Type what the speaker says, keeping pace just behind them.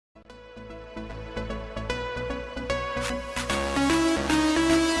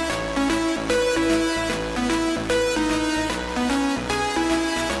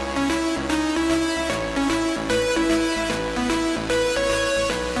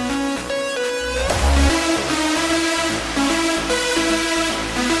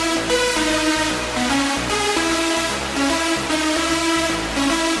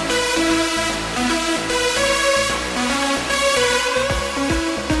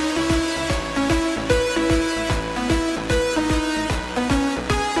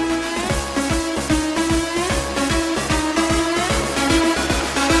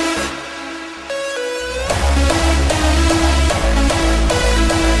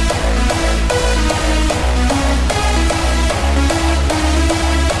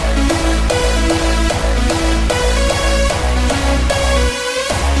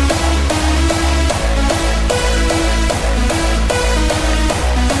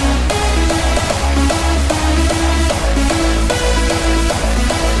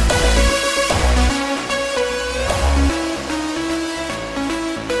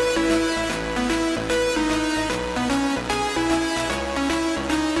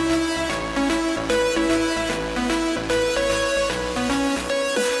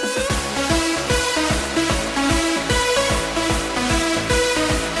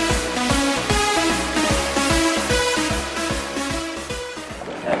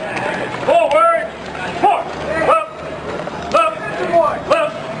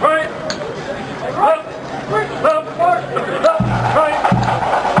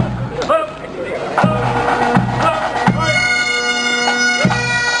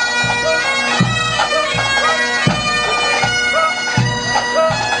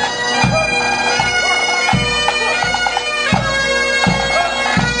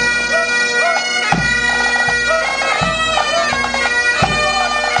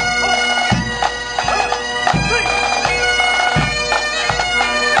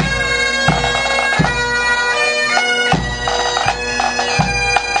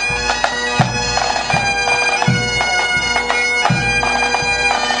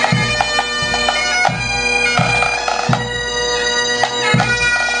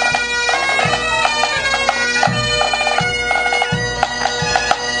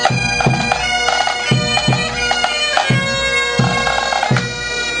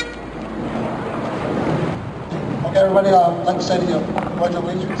everybody, I'd like to say to you, pledge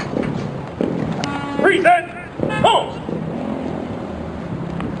allegiance. Present home.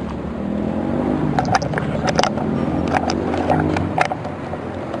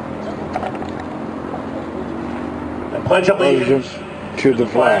 I pledge allegiance to the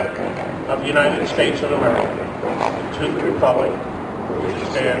flag of the United States of America, to the republic which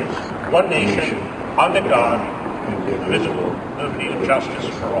stands one nation, under God, indivisible, liberty and justice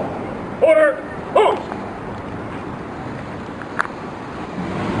for all. Order! Move!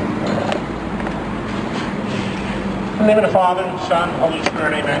 In the name of the Father, Son, Holy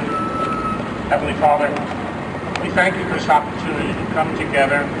Spirit, amen. Heavenly Father, we thank you for this opportunity to come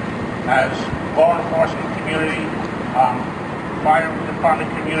together as law enforcement community, fire department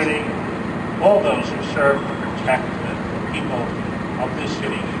community, all those who serve to protect the people of this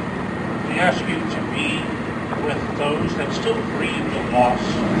city. We ask you to be with those that still grieve the loss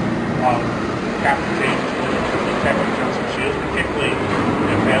of Captain James and Detective Joseph Shields, particularly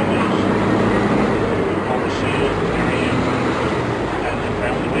their families, overseers, and their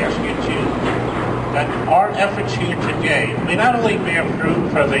family. We ask you to, that our efforts here today may not only bear fruit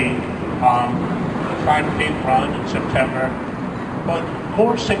for the 5K run in September, but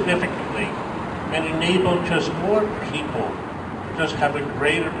more significantly, and enable just more people to just have a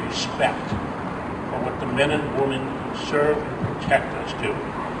greater respect for what the men and women who serve and protect us do.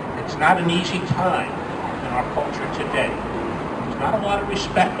 It's not an easy time in our culture today. There's not a lot of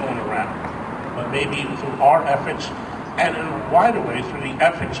respect going around, but maybe through our efforts and in a wider way through the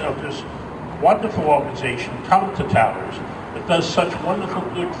efforts of this wonderful organization, Come to Towers, that does such wonderful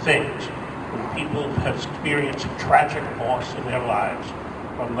good things when people have experienced tragic loss in their lives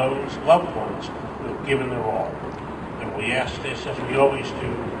from those loved ones who have given their all. And we ask this, as we always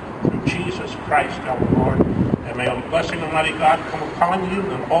do, through Jesus Christ our Lord. And may the blessing of Almighty God come upon you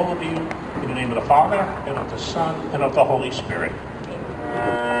and all of you in the name of the Father, and of the Son, and of the Holy Spirit.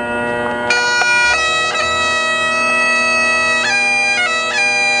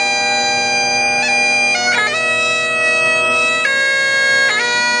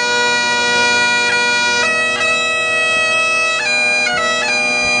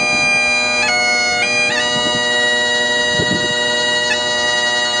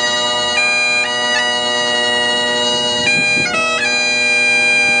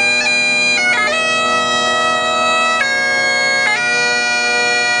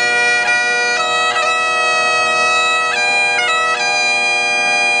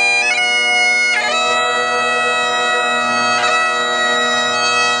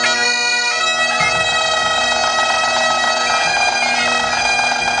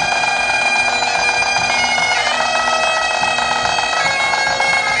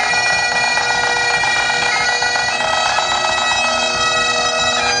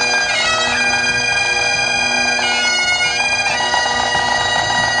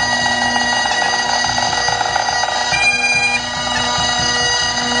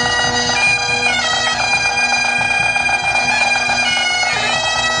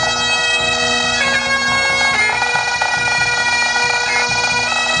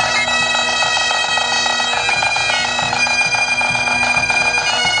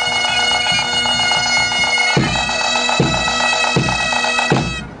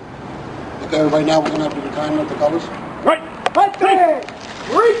 Right now, we're going to have the retirement of the colors. Right. Right there.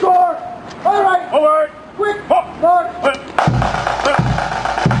 Record. All right. Over. Quick. Mark. Right.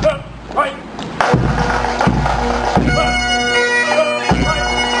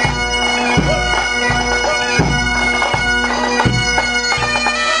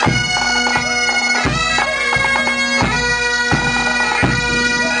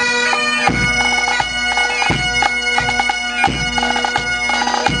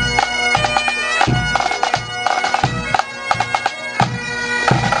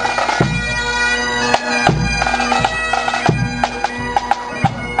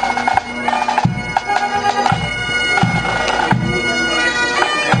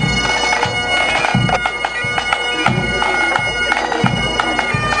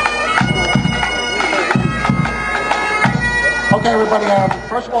 Okay, everybody,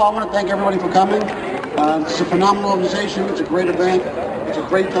 first of all, I want to thank everybody for coming. It's a phenomenal organization. It's a great event. It's a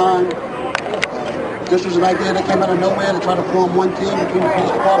great time. This was an idea that came out of nowhere to try to form one team between the police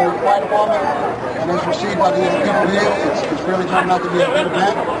department and the fire department. And as received by the people here, it's really turning out to be a good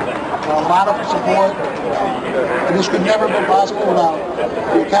event. A lot of support. And this could never have been possible without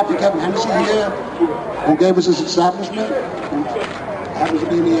Captain Kevin Hennessy here, who gave us this establishment. Who happens to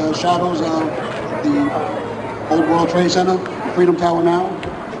be in the shadows of the Old World Trade Center, Freedom Tower now.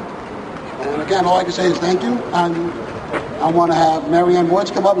 And again, all I can say is thank you. I want to have Marianne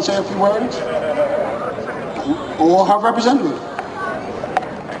Woods come up and say a few words. or her representative.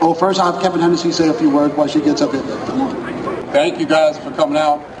 Oh, first I'll have Kevin Hennessy say a few words while she gets up here. Come on. Thank you guys for coming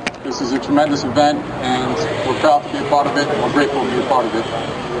out. This is a tremendous event, and we're proud to be a part of it. We're grateful to be a part of it.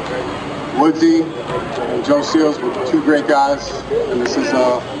 Woodsy and Joe Seals were two great guys, and this is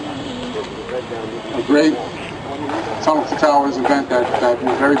a great Tunnel to Towers event that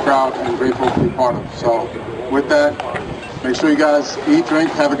we're very proud and grateful to be part of. So with that, make sure you guys eat,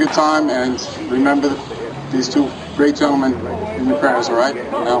 drink, have a good time, and remember these two great gentlemen in your prayers, all right?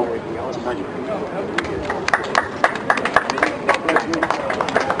 Now, thank you.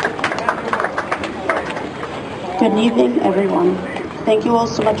 Good evening, everyone. Thank you all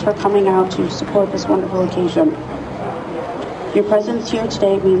so much for coming out to support this wonderful occasion. Your presence here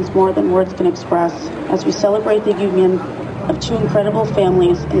today means more than words can express as we celebrate the union of two incredible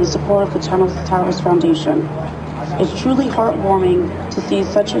families and the support of the Tunnel to Towers Foundation. It's truly heartwarming to see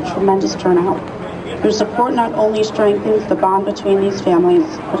such a tremendous turnout. Your support not only strengthens the bond between these families,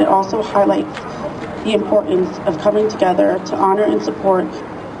 but it also highlights the importance of coming together to honor and support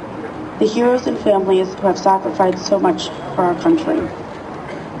the heroes and families who have sacrificed so much for our country.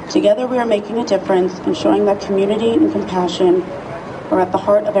 Together we are making a difference and showing that community and compassion are at the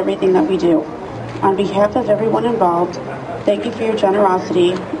heart of everything that we do. On behalf of everyone involved, thank you for your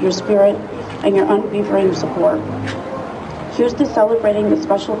generosity, your spirit, and your unwavering support. Here's to celebrating this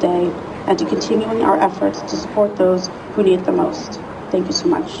special day and to continuing our efforts to support those who need it the most. Thank you so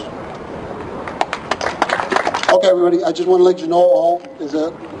much. Okay, everybody, I just want to let you know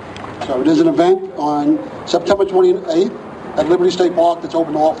there's an event on September 28th at Liberty State Park that's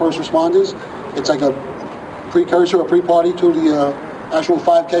open to all first responders. It's like a precursor, a pre-party to the actual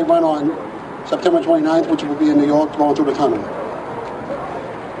 5K run on September 29th, which will be in New York, going through the tunnel.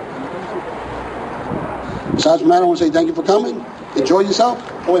 Besides from that, I want to say thank you for coming. Enjoy yourself.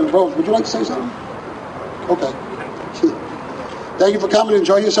 Oh, wait, Rose, would you like to say something? Okay. Thank you for coming.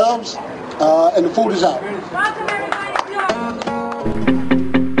 Enjoy yourselves. And the food is out. Welcome, everybody.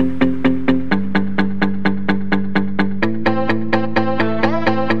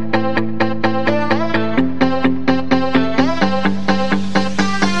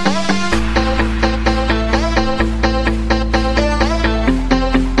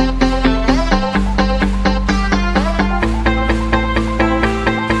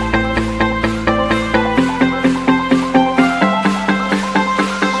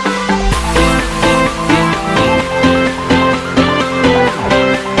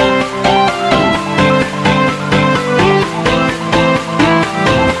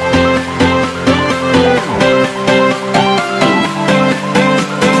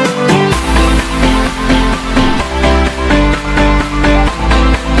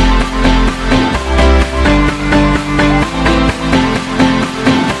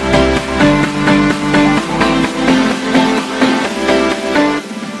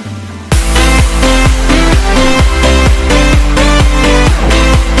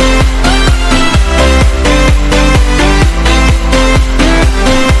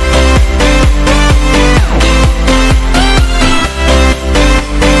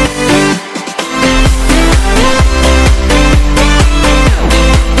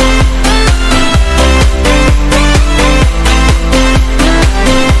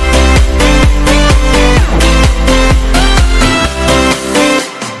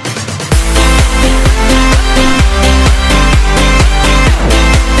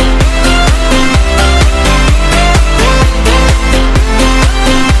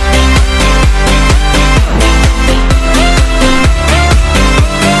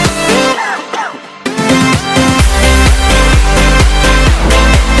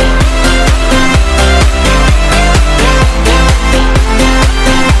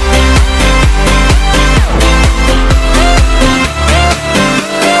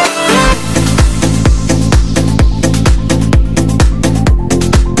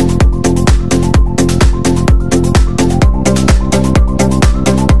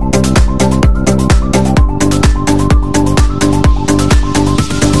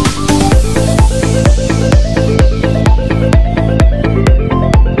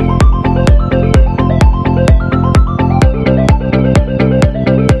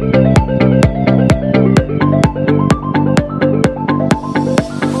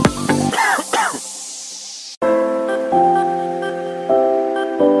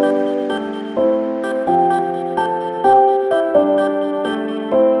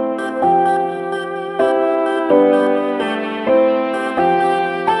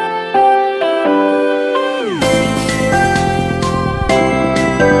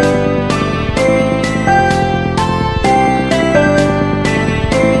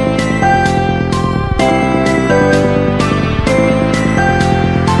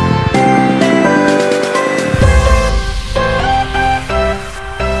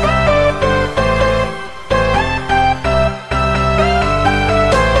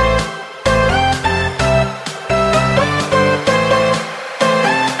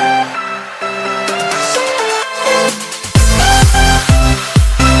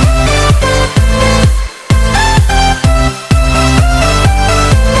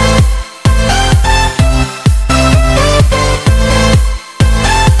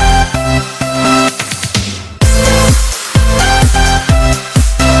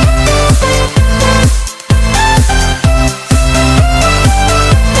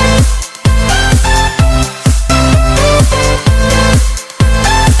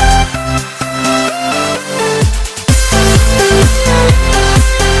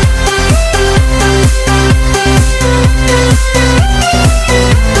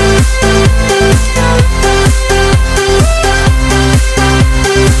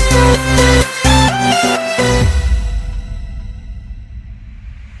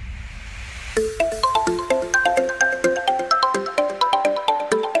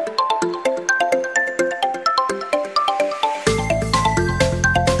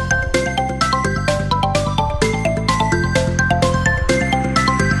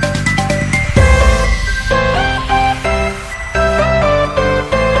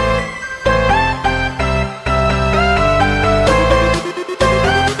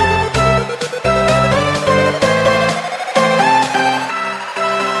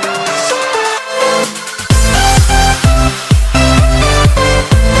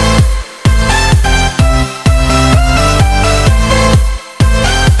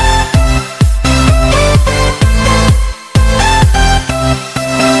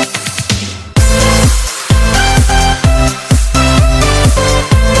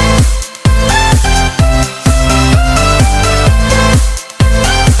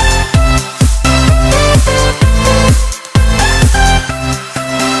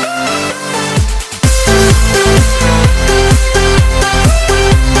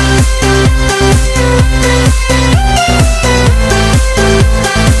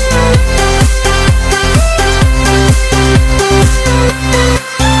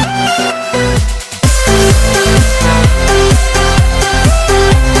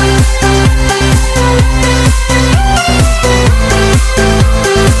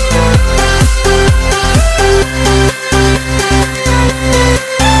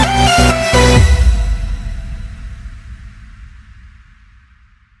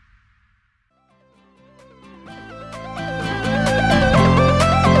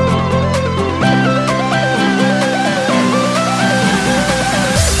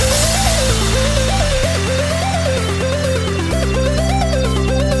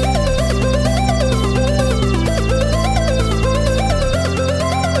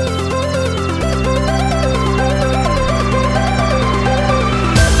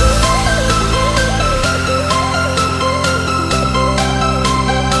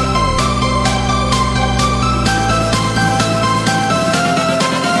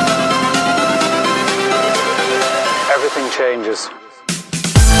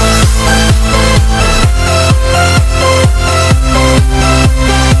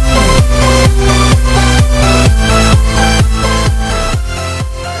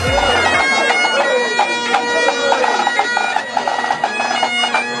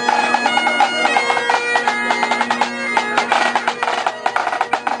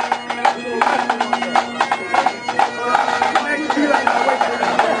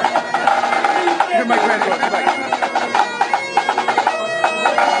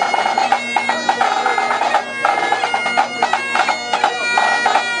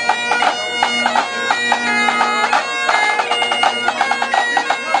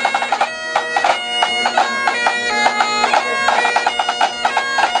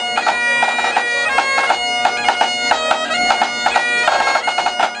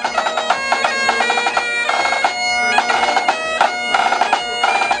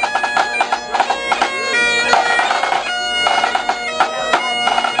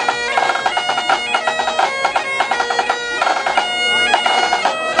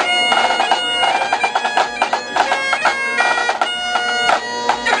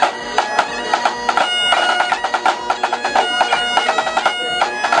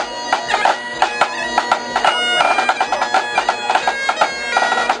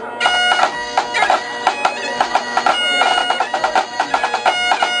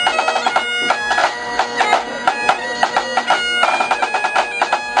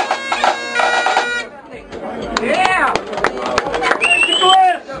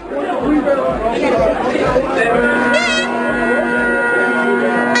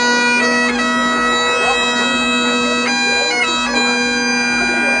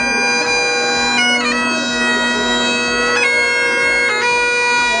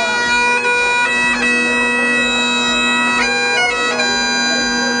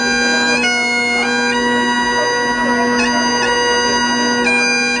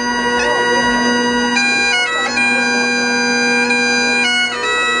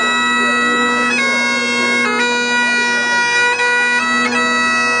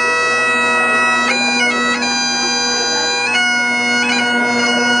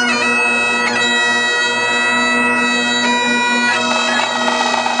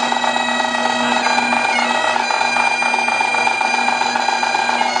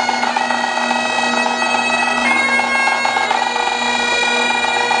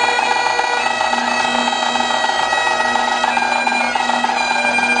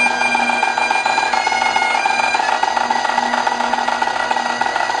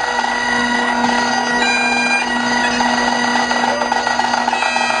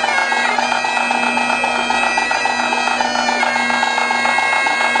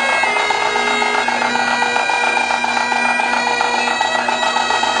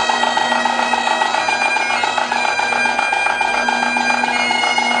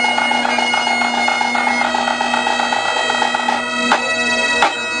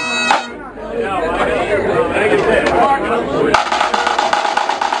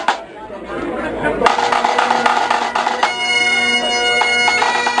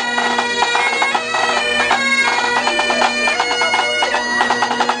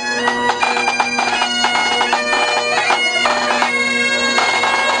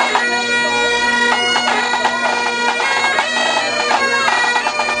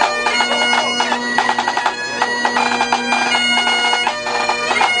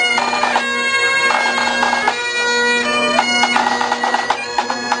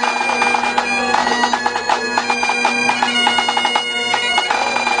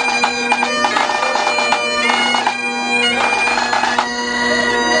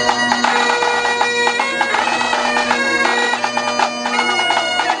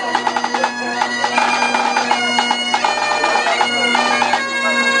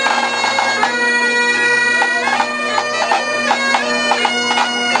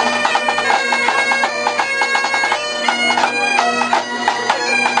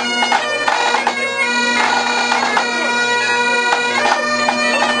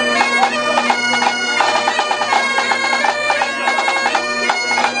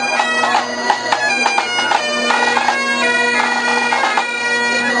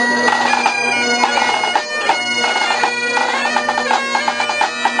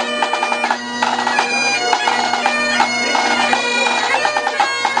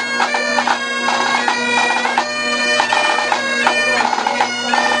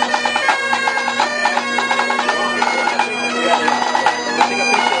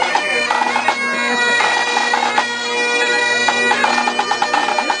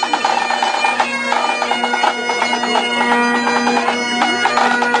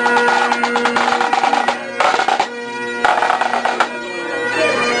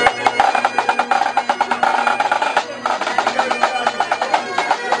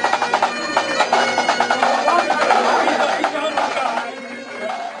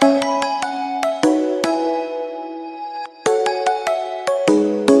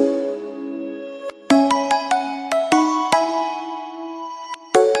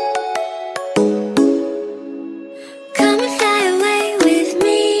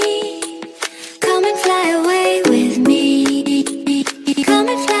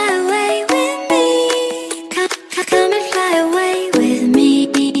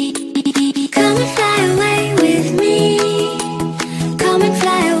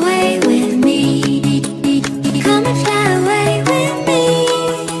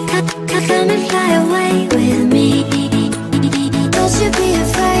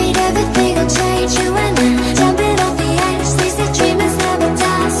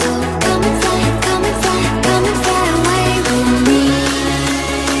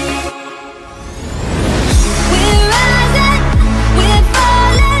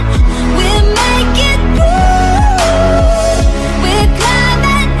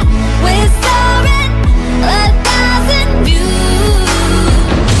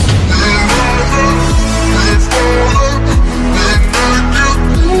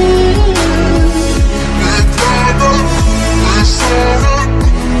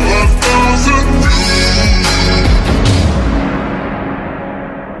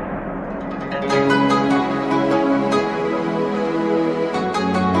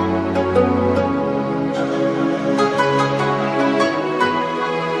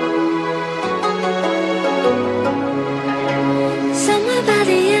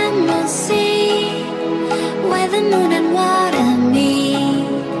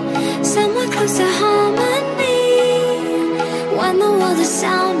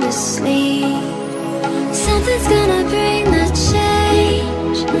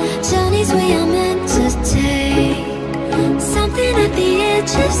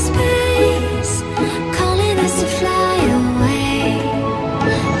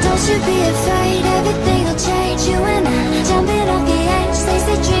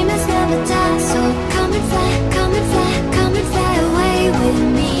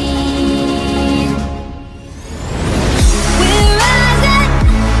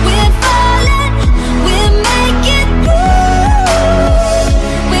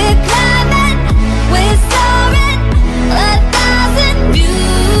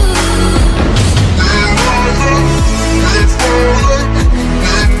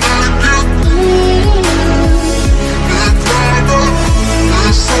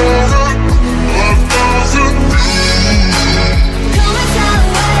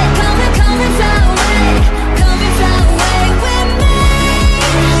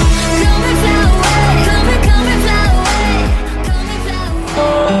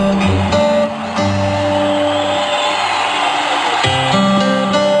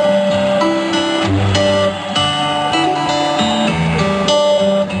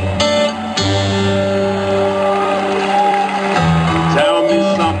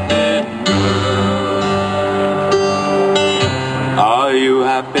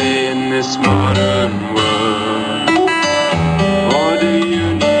 happy in this modern world? Or do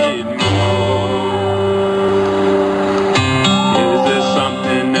you need more? Is there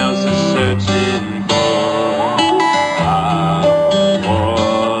something else you're searching for? I'm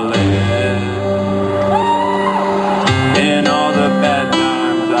falling. In all the bad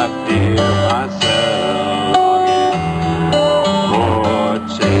times I feel myself longing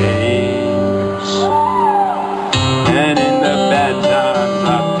for change. And in the bad times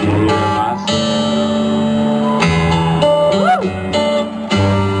I feel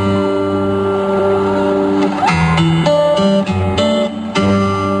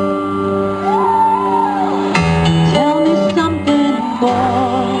Tell me something,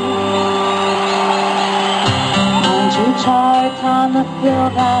 boy. Aren't you tired, time to fill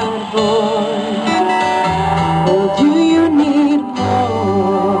that void? Or do you need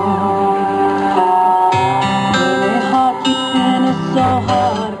more? Really hard keeping it so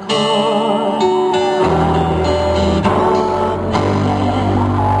hardcore.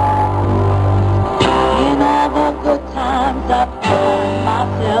 In all the good times I find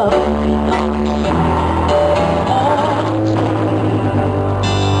myself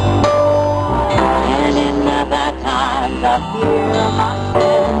and in the bad times I fear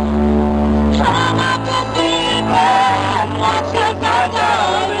myself. Try not to think bad, much as I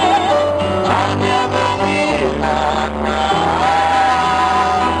love it. I never will.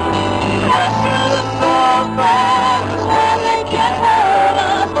 Pressure is so bad, it's where they can hurt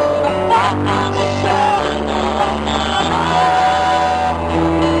us. Back on the shoulder now.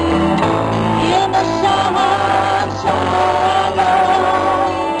 In the sunshine,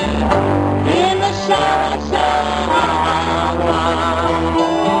 in the sunshine,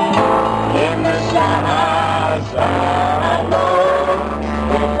 in the sunshine,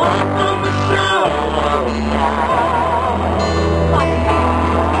 we walk on the shoulder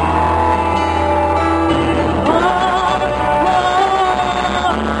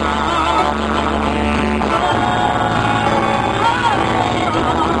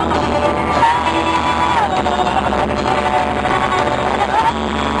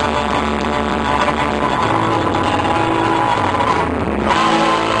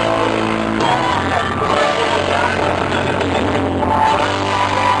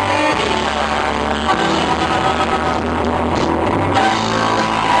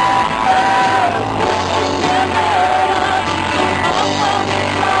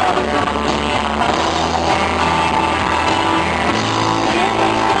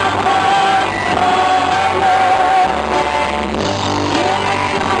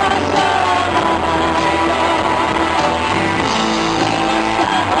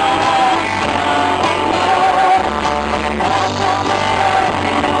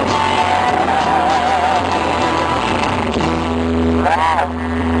Wow.